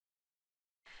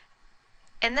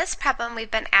In this problem, we've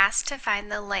been asked to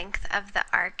find the length of the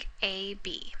arc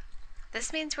AB.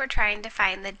 This means we're trying to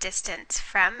find the distance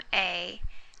from A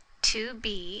to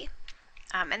B.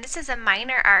 And this is a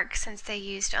minor arc since they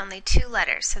used only 2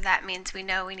 letters, so that means we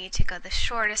know we need to go the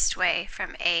shortest way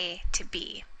from A to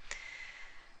B.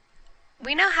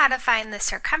 We know how to find the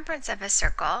circumference of a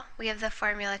circle. We have the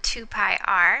formula 2 pi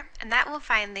r, and that will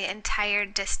find the entire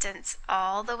distance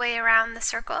all the way around the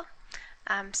circle.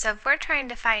 So if we're trying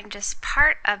to find just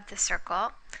part of the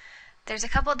circle, there's a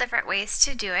couple different ways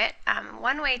to do it.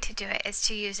 One way to do it is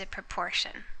to use a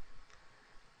proportion.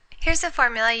 Here's a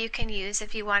formula you can use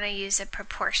if you want to use a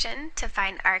proportion to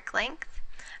find arc length.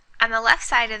 On the left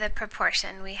side of the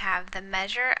proportion, we have the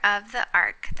measure of the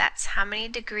arc. That's how many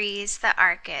degrees the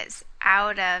arc is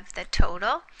out of the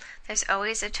total. There's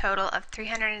always a total of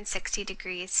 360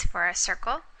 degrees for a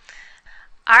circle.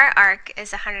 Our arc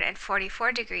is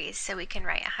 144 degrees, so we can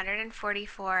write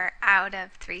 144 out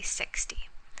of 360.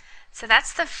 So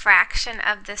that's the fraction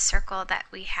of the circle that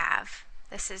we have.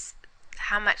 This is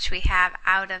how much we have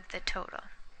out of the total.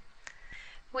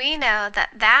 We know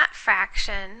that that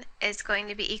fraction is going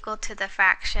to be equal to the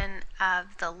fraction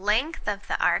of the length of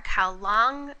the arc, how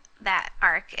long that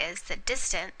arc is, the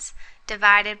distance,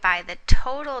 divided by the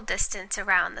total distance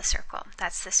around the circle.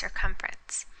 That's the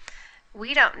circumference.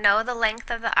 We don't know the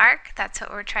length of the arc, that's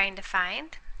what we're trying to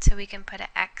find, so we can put an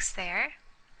X there.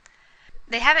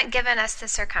 They haven't given us the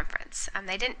circumference.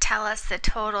 They didn't tell us the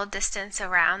total distance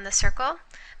around the circle,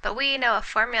 but we know a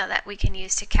formula that we can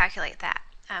use to calculate that.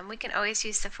 We can always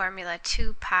use the formula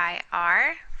 2 pi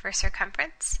r for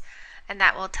circumference, and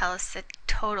that will tell us the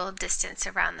total distance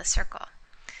around the circle.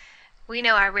 We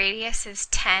know our radius is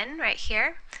 10 right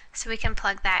here, so we can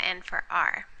plug that in for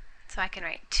r. So I can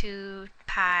write 2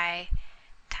 pi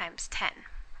times 10.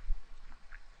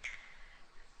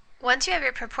 Once you have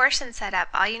your proportion set up,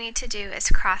 all you need to do is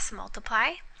cross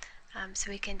multiply.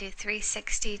 So we can do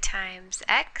 360 times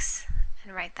x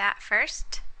and write that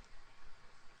first.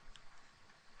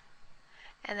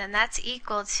 And then that's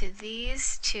equal to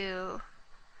these two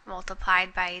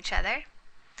multiplied by each other.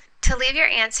 To leave your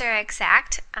answer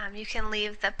exact, you can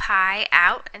leave the pi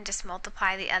out and just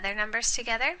multiply the other numbers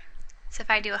together. So if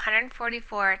I do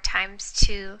 144 times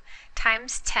 2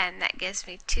 times 10, that gives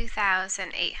me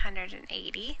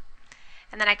 2,880.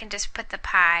 And then I can just put the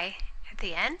pi at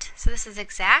the end. So this is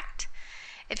exact.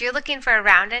 If you're looking for a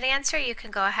rounded answer, you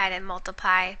can go ahead and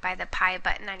multiply by the pi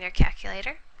button on your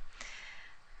calculator.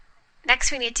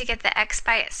 Next, we need to get the x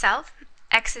by itself.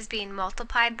 X is being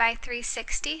multiplied by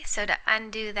 360, so to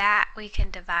undo that, we can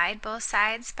divide both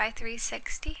sides by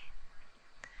 360.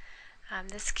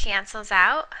 This cancels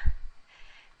out.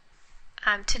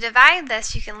 To divide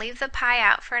this, you can leave the pi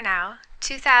out for now.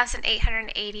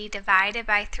 2,880 divided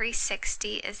by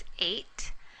 360 is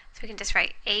 8. So we can just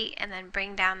write 8 and then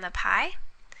bring down the pi.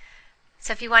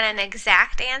 So if you want an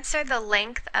exact answer, the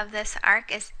length of this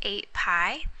arc is 8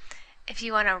 pi. If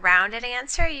you want a rounded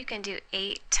answer, you can do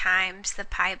 8 times the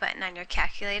pi button on your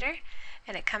calculator,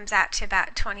 and it comes out to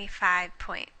about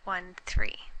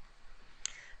 25.13.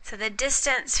 So the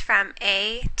distance from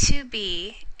A to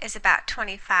B is about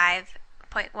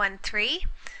 25.13,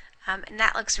 and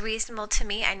that looks reasonable to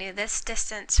me. I knew this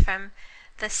distance from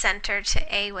the center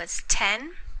to A was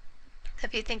 10. So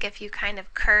if you think if you kind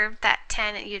of curved that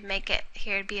 10, you'd make it,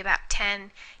 here it'd be about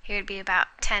 10, here it'd be about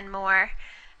 10 more,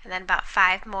 and then about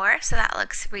 5 more. So that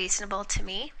looks reasonable to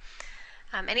me.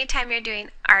 Anytime you're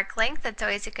doing arc length, it's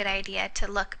always a good idea to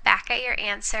look back at your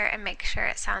answer and make sure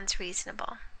it sounds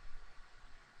reasonable.